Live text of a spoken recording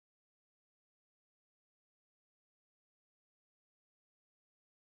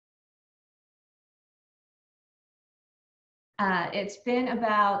It's been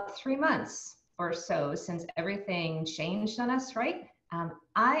about 3 months or so since everything changed on us, right?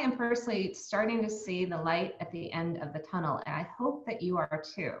 I am personally starting to see the light at the end of the tunnel, and I hope that you are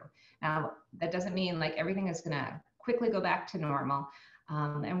too. Now, that doesn't mean like everything is going to quickly go back to normal,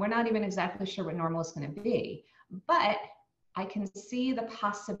 and we're not even exactly sure what normal is going to be, but I can see the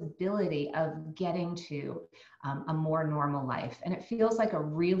possibility of getting to a more normal life, and it feels like a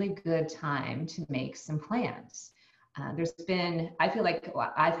really good time to make some plans. I feel like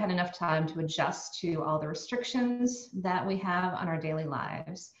I've had enough time to adjust to all the restrictions that we have on our daily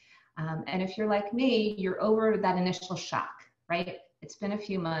lives. And if you're like me, you're over that initial shock, right? It's been a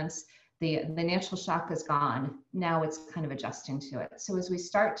few months, the initial shock is gone. Now it's kind of adjusting to it. So as we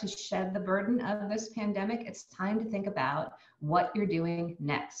start to shed the burden of this pandemic, it's time to think about what you're doing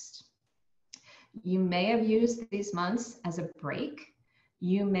next. You may have used these months as a break.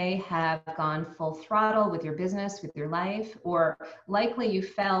 You may have gone full throttle with your business, with your life, or likely you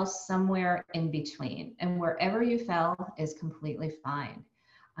fell somewhere in between. And wherever you fell is completely fine.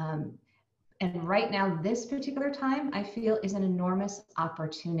 And right now, this particular time, I feel is an enormous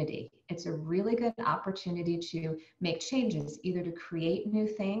opportunity. It's a really good opportunity to make changes, either to create new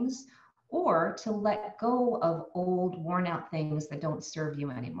things or to let go of old, worn out things that don't serve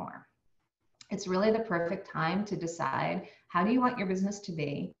you anymore. It's really the perfect time to decide, how do you want your business to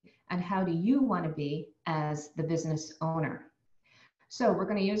be, and how do you want to be as the business owner? So we're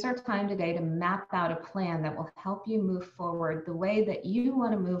going to use our time today to map out a plan that will help you move forward the way that you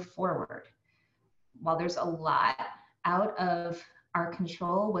want to move forward. While there's a lot out of our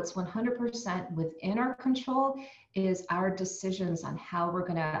control, what's 100% within our control is our decisions on how we're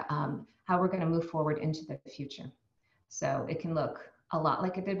going to move forward into the future. So it can look a lot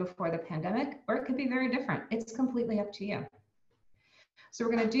like it did before the pandemic, or it could be very different. It's completely up to you. So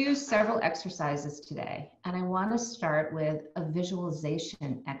we're going to do several exercises today, and I want to start with a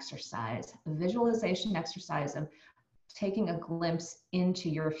visualization exercise. A visualization exercise of taking a glimpse into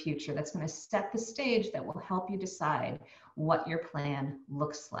your future that's going to set the stage that will help you decide what your plan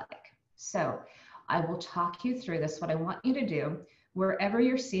looks like. So I will talk you through this. What I want you to do, wherever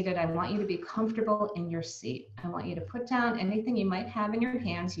you're seated, I want you to be comfortable in your seat. I want you to put down anything you might have in your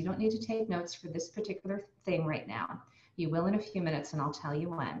hands. You don't need to take notes for this particular thing right now. You will in a few minutes, and I'll tell you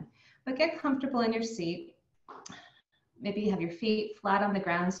when. But get comfortable in your seat. Maybe you have your feet flat on the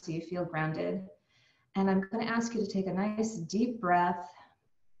ground so you feel grounded. And I'm going to ask you to take a nice deep breath,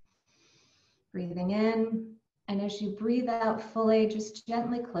 breathing in. And as you breathe out fully, just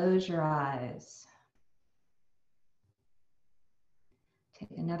gently close your eyes.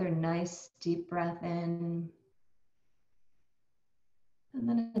 Take another nice deep breath in. And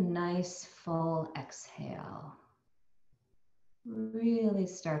then a nice full exhale. Really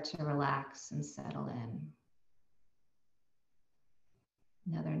start to relax and settle in.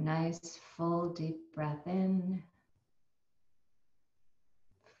 Another nice full deep breath in.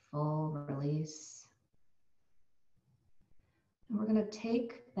 Full release. And we're going to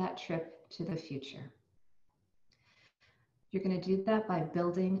take that trip to the future. You're going to do that by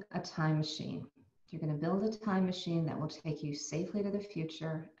building a time machine. You're going to build a time machine that will take you safely to the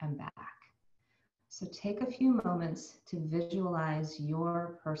future and back. So take a few moments to visualize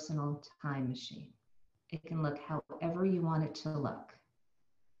your personal time machine. It can look however you want it to look.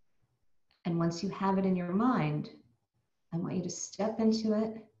 And once you have it in your mind, I want you to step into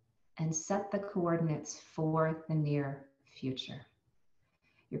it and set the coordinates for the near future.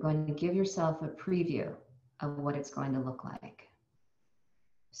 You're going to give yourself a preview of what it's going to look like.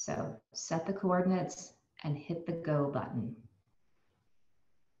 So set the coordinates and hit the go button.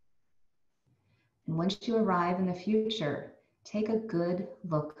 And once you arrive in the future, take a good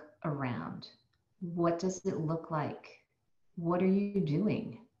look around. What does it look like? What are you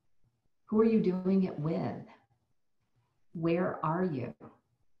doing? Who are you doing it with? Where are you?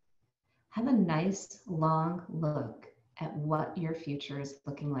 Have a nice long look at what your future is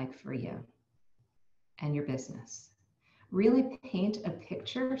looking like for you and your business. Really paint a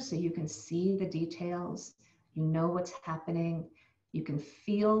picture so you can see the details, you know what's happening, you can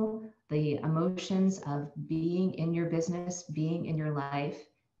feel the emotions of being in your business, being in your life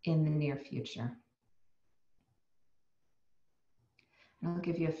in the near future. And I'll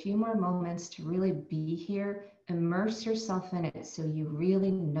give you a few more moments to really be here, immerse yourself in it so you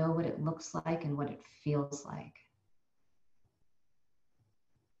really know what it looks like and what it feels like.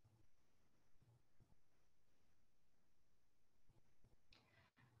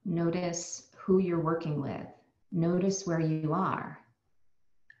 Notice who you're working with. Notice where you are.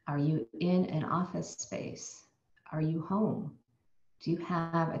 Are you in an office space? Are you home? Do you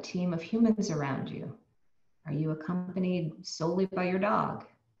have a team of humans around you? Are you accompanied solely by your dog?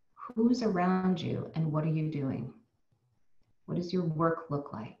 Who's around you and what are you doing? What does your work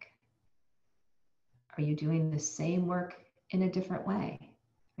look like? Are you doing the same work in a different way?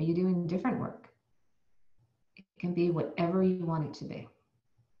 Are you doing different work? It can be whatever you want it to be.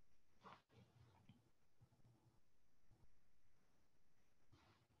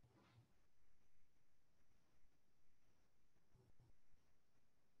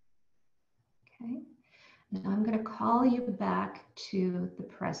 Okay. Now I'm going to call you back to the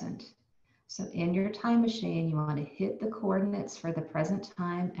present. So in your time machine, you want to hit the coordinates for the present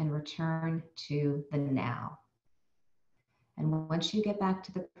time and return to the now. And once you get back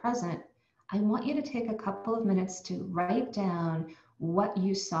to the present, I want you to take a couple of minutes to write down what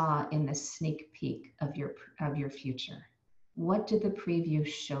you saw in the sneak peek of your future. What did the preview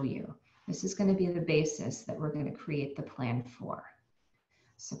show you? This is going to be the basis that we're going to create the plan for.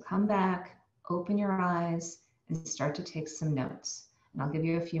 So come back, open your eyes, and start to take some notes. And I'll give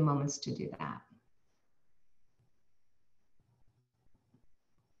you a few moments to do that.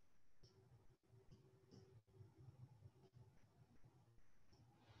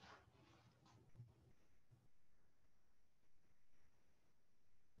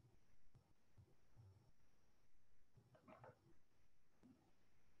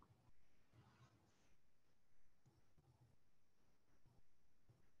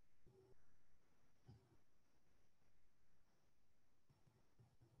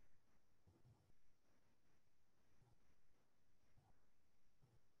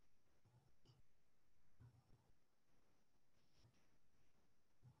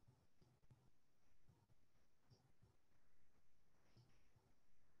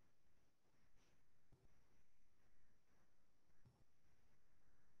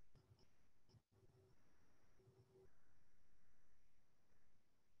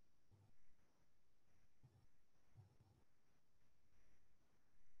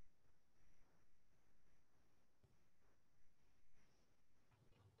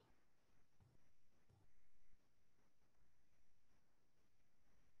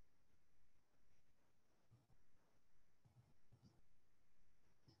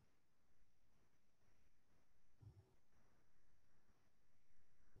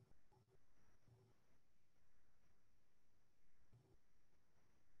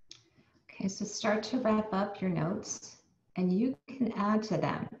 Okay, so start to wrap up your notes, and you can add to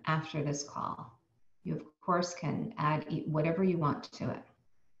them after this call. You, of course, can add whatever you want to it.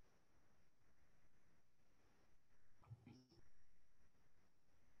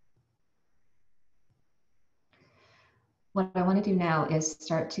 What I want to do now is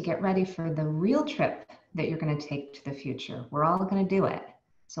start to get ready for the real trip that you're going to take to the future. We're all going to do it.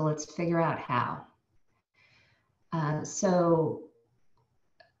 So let's figure out how. So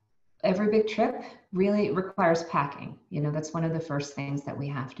every big trip really requires packing. You know, that's one of the first things that we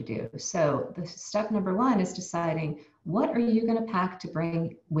have to do. So the step number one is deciding, what are you going to pack to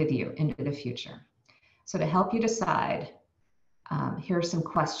bring with you into the future? So to help you decide, here are some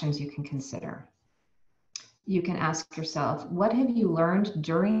questions you can consider. You can ask yourself, what have you learned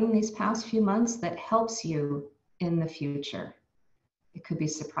during these past few months that helps you in the future? It could be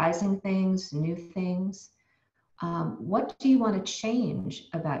surprising things, new things. What do you want to change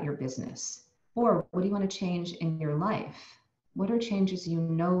about your business? Or what do you want to change in your life? What are changes you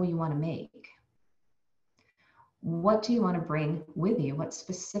know you want to make? What do you want to bring with you? What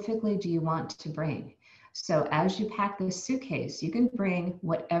specifically do you want to bring? So as you pack this suitcase, you can bring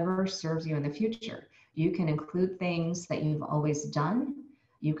whatever serves you in the future. You can include things that you've always done.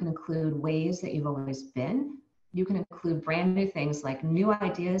 You can include ways that you've always been. You can include brand new things like new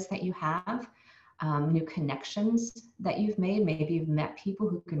ideas that you have, new connections that you've made. Maybe you've met people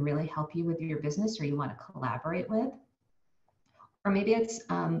who can really help you with your business or you want to collaborate with. Or maybe it's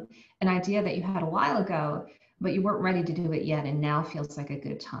an idea that you had a while ago, but you weren't ready to do it yet, and now feels like a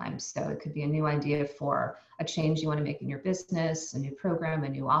good time. So it could be a new idea for a change you want to make in your business, a new program, a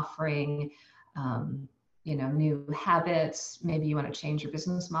new offering, you know, new habits. Maybe you want to change your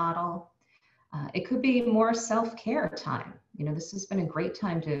business model. It could be more self-care time. You know, this has been a great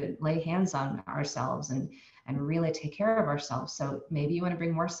time to lay hands on ourselves and really take care of ourselves. So maybe you want to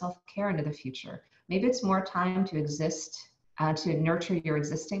bring more self-care into the future. Maybe it's more time to exist, to nurture your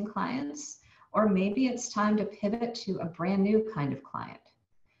existing clients, or maybe it's time to pivot to a brand new kind of client.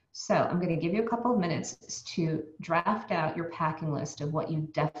 So I'm going to give you a couple of minutes to draft out your packing list of what you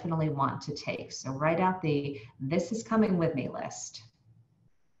definitely want to take. So write out the "this is coming with me" list.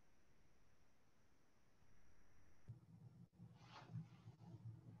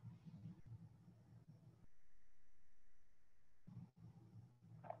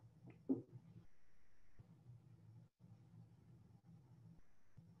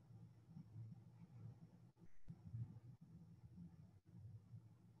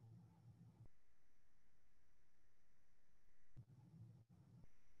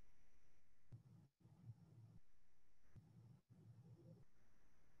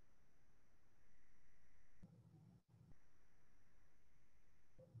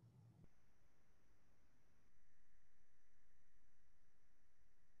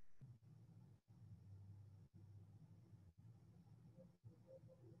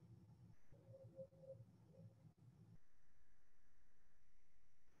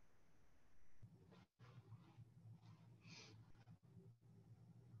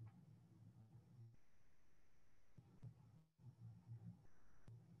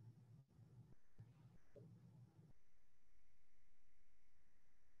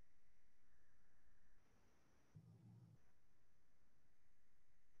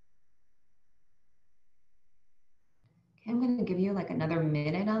 you like another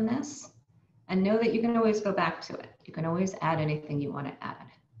minute on this, and know that you can always go back to it. You can always add anything you want to add.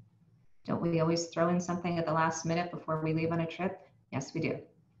 Don't we always throw in something at the last minute before we leave on a trip? Yes, we do.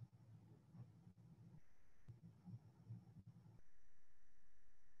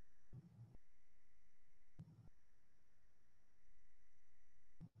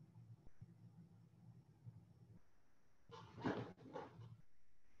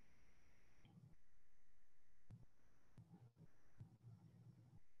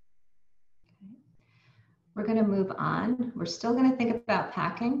 We're going to move on. We're still going to think about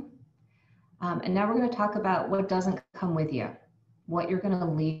packing. And now we're going to talk about what doesn't come with you, what you're going to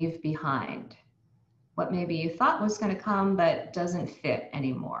leave behind, what maybe you thought was going to come but doesn't fit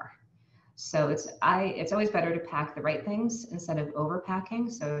anymore. So it's always better to pack the right things instead of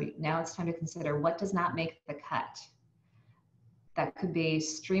overpacking. So now it's time to consider what does not make the cut. That could be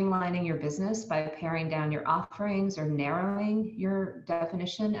streamlining your business by paring down your offerings or narrowing your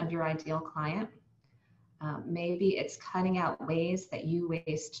definition of your ideal client. Maybe it's cutting out ways that you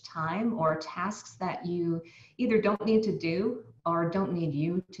waste time or tasks that you either don't need to do or don't need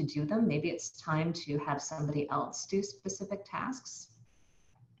you to do them. Maybe it's time to have somebody else do specific tasks.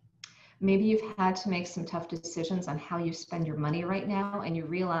 Maybe you've had to make some tough decisions on how you spend your money right now, and you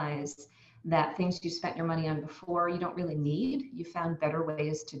realize that things you spent your money on before you don't really need. You found better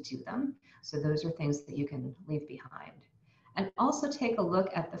ways to do them. So those are things that you can leave behind. And also take a look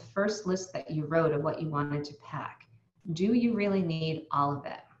at the first list that you wrote of what you wanted to pack. Do you really need all of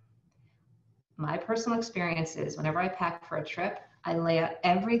it? My personal experience is whenever I pack for a trip, I lay out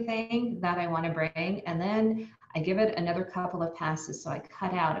everything that I want to bring, and then I give it another couple of passes. So I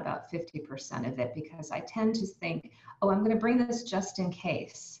cut out about 50% of it because I tend to think, oh, I'm going to bring this just in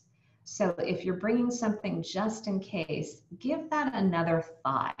case. So if you're bringing something just in case, give that another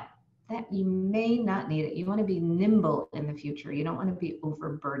thought. That you may not need it. You want to be nimble in the future. You don't want to be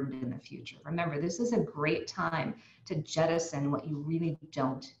overburdened in the future. Remember, this is a great time to jettison what you really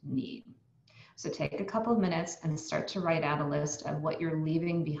don't need. So take a couple of minutes and start to write out a list of what you're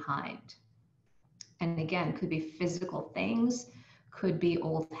leaving behind. And again, could be physical things, could be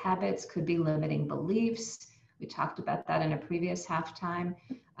old habits, could be limiting beliefs. We talked about that in a previous halftime.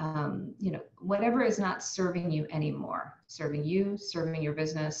 Whatever is not serving you anymore, serving you, serving your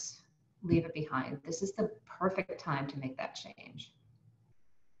business, leave it behind. This is the perfect time to make that change.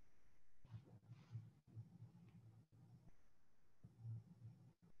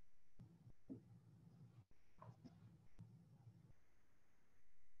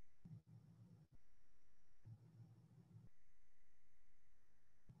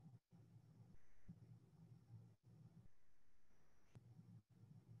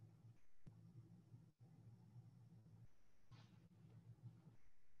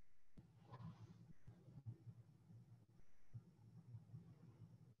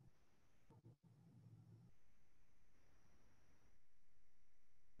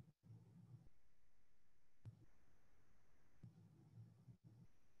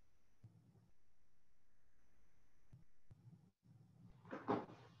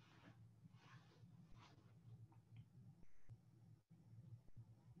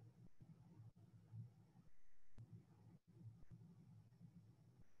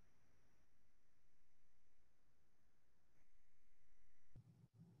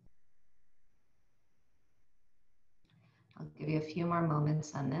 I'll give you a few more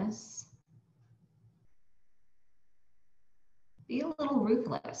moments on this. Be a little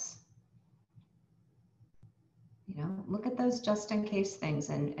ruthless. Look at those just in case things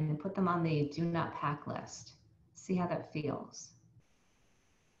and put them on the do not pack list. See how that feels.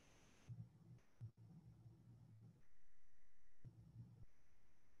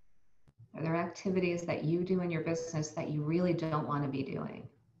 Are there activities that you do in your business that you really don't want to be doing?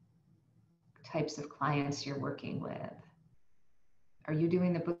 Types of clients you're working with? Are you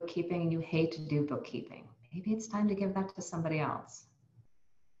doing the bookkeeping and you hate to do bookkeeping? Maybe it's time to give that to somebody else.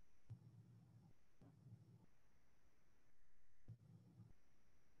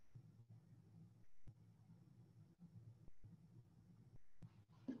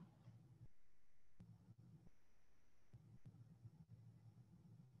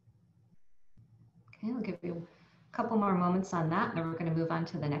 Okay, I'll give you a couple more moments on that, and then we're going to move on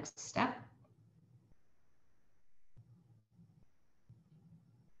to the next step.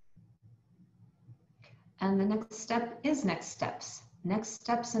 And the next step is next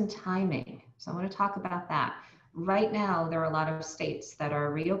steps and timing. So I want to talk about that. Right now, there are a lot of states that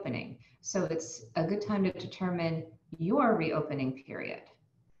are reopening. So it's a good time to determine your reopening period.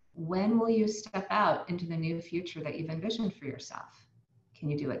 When will you step out into the new future that you've envisioned for yourself? Can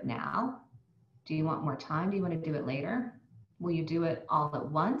you do it now? Do you want more time? Do you want to do it later? Will you do it all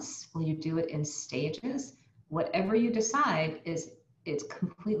at once? Will you do it in stages? Whatever you decide it's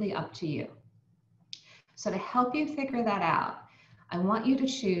completely up to you. So to help you figure that out, I want you to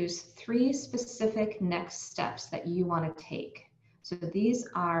choose 3 specific next steps that you want to take. So these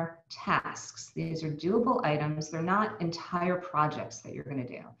are tasks. These are doable items. They're not entire projects that you're going to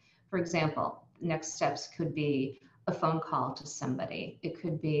do. For example, next steps could be a phone call to somebody. It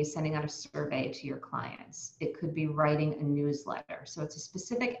could be sending out a survey to your clients. It could be writing a newsletter. So it's a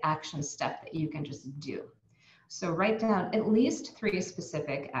specific action step that you can just do. So write down at least 3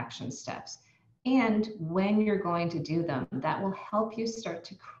 specific action steps. And when you're going to do them, that will help you start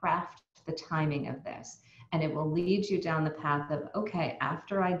to craft the timing of this. And it will lead you down the path of, okay,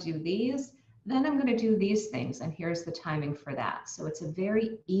 after I do these, then I'm going to do these things. And here's the timing for that. So it's a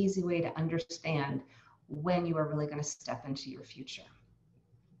very easy way to understand when you are really going to step into your future.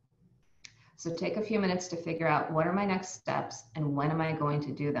 So take a few minutes to figure out what are my next steps and when am I going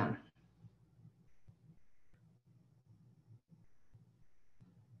to do them.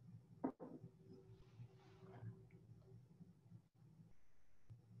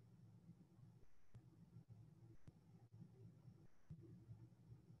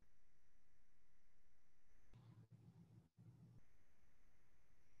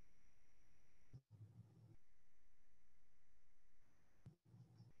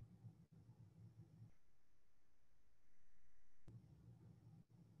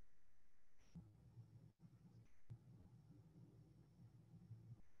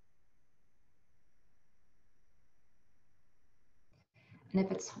 And if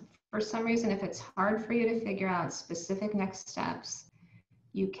it's, for some reason, if it's hard for you to figure out specific next steps,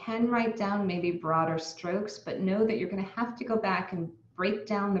 you can write down maybe broader strokes, but know that you're going to have to go back and break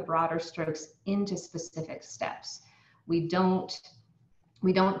down the broader strokes into specific steps. We don't,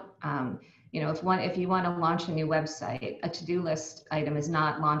 you know, if you want to launch a new website, a to-do list item is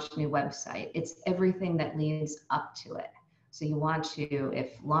not launch a new website. It's everything that leads up to it. So you want to,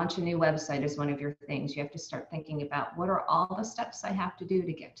 if launch a new website is one of your things, you have to start thinking about what are all the steps I have to do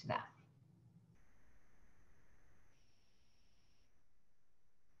to get to that.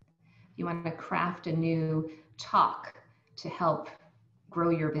 You want to craft a new talk to help grow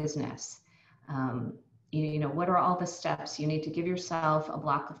your business. You know, what are all the steps? You need to give yourself a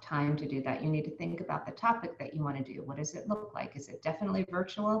block of time to do that. You need to think about the topic that you want to do. What does it look like? Is it definitely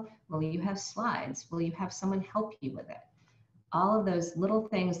virtual? Will you have slides? Will you have someone help you with it? All of those little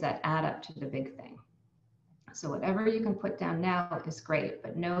things that add up to the big thing. So whatever you can put down now is great,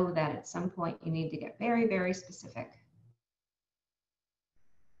 but know that at some point you need to get very, very specific.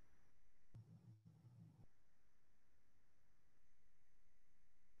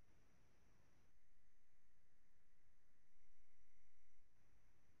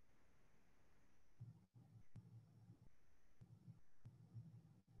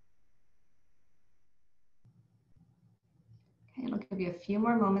 Okay, I'll give you a few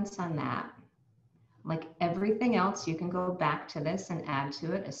more moments on that. Like everything else, you can go back to this and add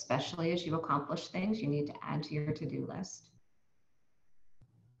to it, especially as you accomplish things you need to add to your to-do list.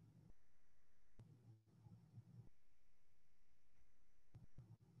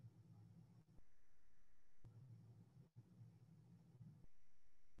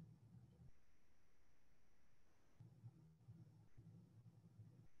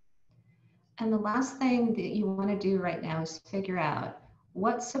 And the last thing that you want to do right now is figure out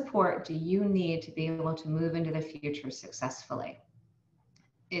what support do you need to be able to move into the future successfully.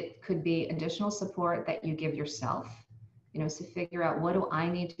 It could be additional support that you give yourself, you know, so figure out what do I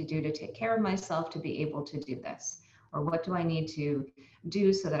need to do to take care of myself to be able to do this? Or what do I need to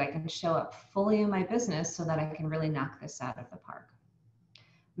do so that I can show up fully in my business so that I can really knock this out of the park?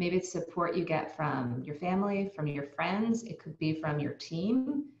 Maybe it's support you get from your family, from your friends. It could be from your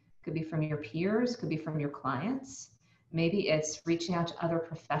team, could be from your peers, could be from your clients. Maybe it's reaching out to other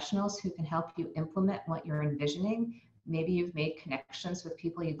professionals who can help you implement what you're envisioning. Maybe you've made connections with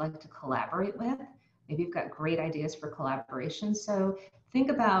people you'd like to collaborate with. Maybe you've got great ideas for collaboration. So think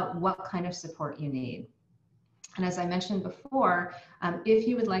about what kind of support you need. And as I mentioned before, if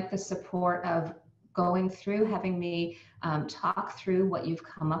you would like the support of going through, having me talk through what you've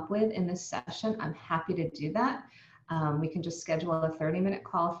come up with in this session, I'm happy to do that. We can just schedule a 30-minute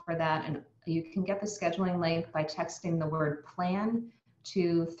call for that. And you can get the scheduling link by texting the word plan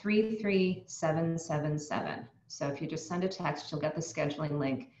to 33777. So if you just send a text, you'll get the scheduling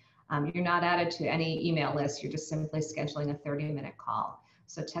link. You're not added to any email list. You're just simply scheduling a 30-minute call.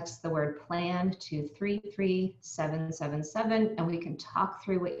 So text the word plan to 33777 and we can talk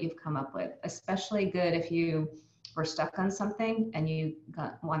through what you've come up with. Especially good if you were stuck on something and you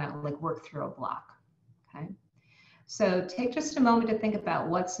want to like work through a block. Okay. So take just a moment to think about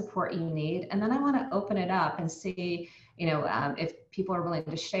what support you need. And then I want to open it up and see, if people are willing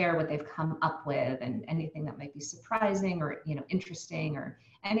to share what they've come up with and anything that might be surprising or, interesting or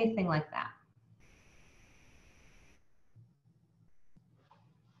anything like that.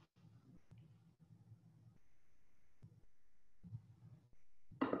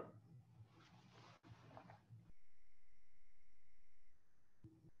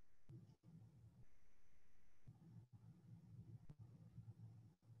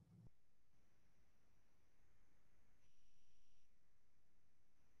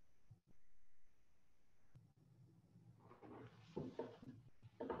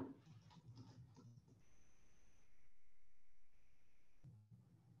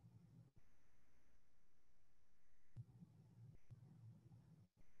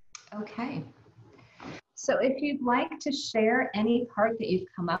 Okay. So if you'd like to share any part that you've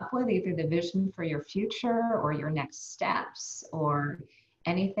come up with, either the vision for your future or your next steps or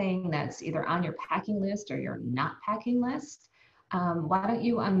anything that's either on your packing list or your not packing list, why don't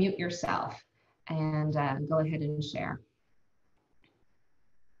you unmute yourself and go ahead and share.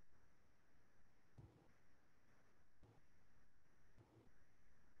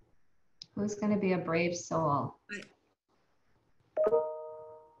 Who's going to be a brave soul?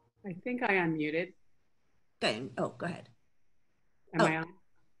 I think I unmuted. Okay. Oh, go ahead. Am I on?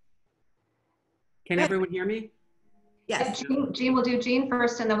 Can everyone hear me? Yes. Jean, we'll do Jean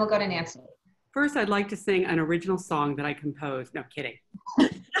first and then we'll go to Nancy. First, I'd like to sing an original song that I composed. No, kidding.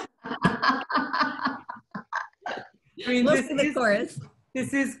 The chorus.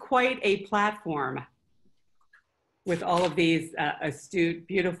 This is quite a platform with all of these astute,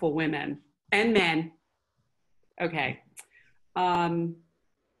 beautiful women and men. Okay.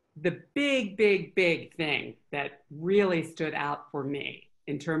 The big thing that really stood out for me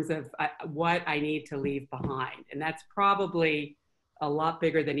in terms of what I need to leave behind, and that's probably a lot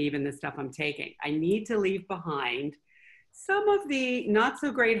bigger than even the stuff I'm taking. I need to leave behind some of the not so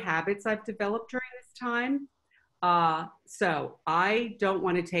great habits I've developed during this time. So I don't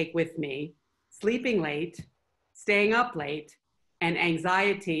want to take with me sleeping late, staying up late, and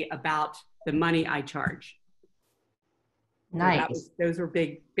anxiety about the money I charge. Nice. So those were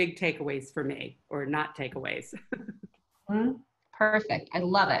big takeaways for me, or not takeaways. Perfect. I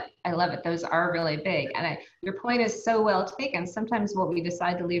love it. I love it. Those are really big. And your point is so well taken. Sometimes what we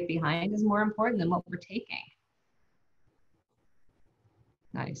decide to leave behind is more important than what we're taking.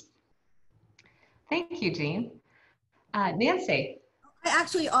 Nice. Thank you, Jean. Nancy. I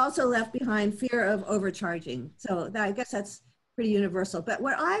actually also left behind fear of overcharging. So I guess that's pretty universal. But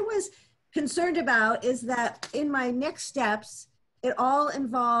what I was concerned about is that in my next steps, it all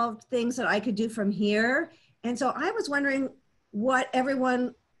involved things that I could do from here. And so I was wondering what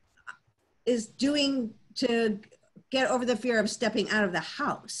everyone is doing to get over the fear of stepping out of the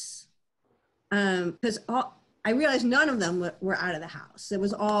house. Because I realized none of them were out of the house. It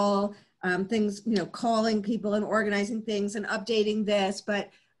was all things, calling people and organizing things and updating this. But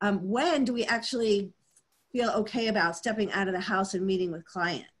when do we actually feel okay about stepping out of the house and meeting with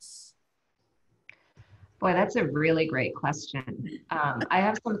clients? Boy, that's a really great question. I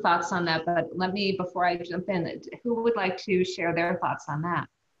have some thoughts on that, but let me, before I jump in, who would like to share their thoughts on that?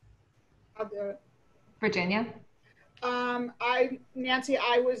 I'll do it. Virginia? Nancy,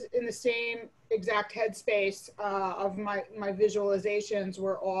 I was in the same exact headspace of my visualizations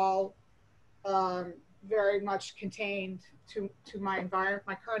were all very much contained to my environment,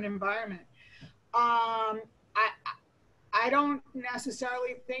 my current environment. I don't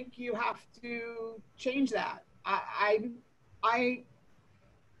necessarily think you have to change that. I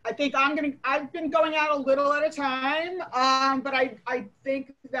think I've been going out a little at a time, but I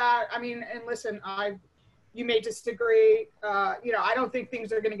think that, and listen, you may disagree, I don't think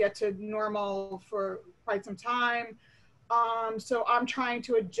things are gonna get to normal for quite some time. So I'm trying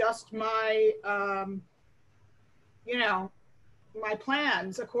to adjust my, my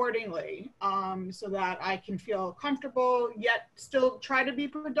plans accordingly, so that I can feel comfortable, yet still try to be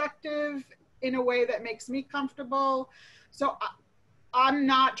productive in a way that makes me comfortable. So I'm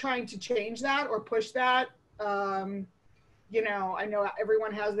not trying to change that or push that. I know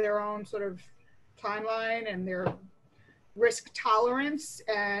everyone has their own sort of timeline and their risk tolerance,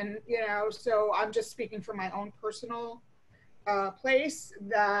 and so I'm just speaking from my own personal place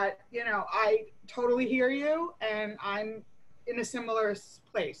that I totally hear you, and I'm in a similar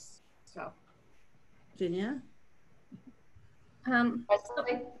place. So Virginia? I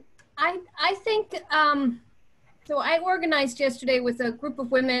think, so I organized yesterday with a group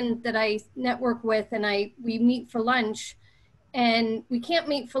of women that I network with, and we meet for lunch, and we can't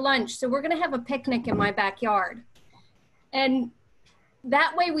meet for lunch. So we're going to have a picnic in my backyard. And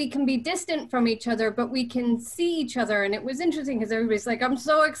that way we can be distant from each other, but we can see each other. And it was interesting because everybody's like, I'm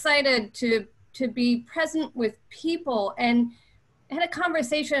so excited to be present with people. And I had a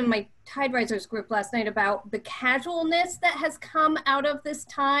conversation in my Tide Risers group last night about the casualness that has come out of this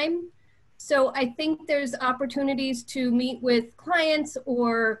time. So I think there's opportunities to meet with clients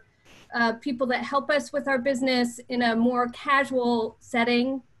or people that help us with our business in a more casual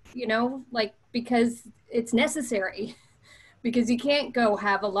setting, you know, like, because it's necessary. Because you can't go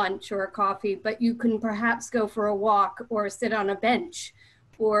have a lunch or a coffee, but you can perhaps go for a walk or sit on a bench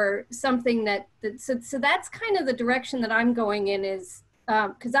or something so that's kind of the direction that I'm going in, is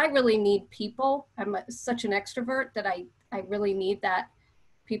because I really need people. I'm such an extrovert that I really need that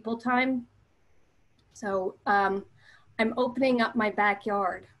people time. So I'm opening up my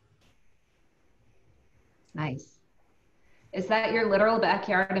backyard. Nice. Is that your literal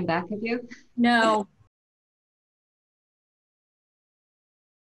backyard in back of you? No,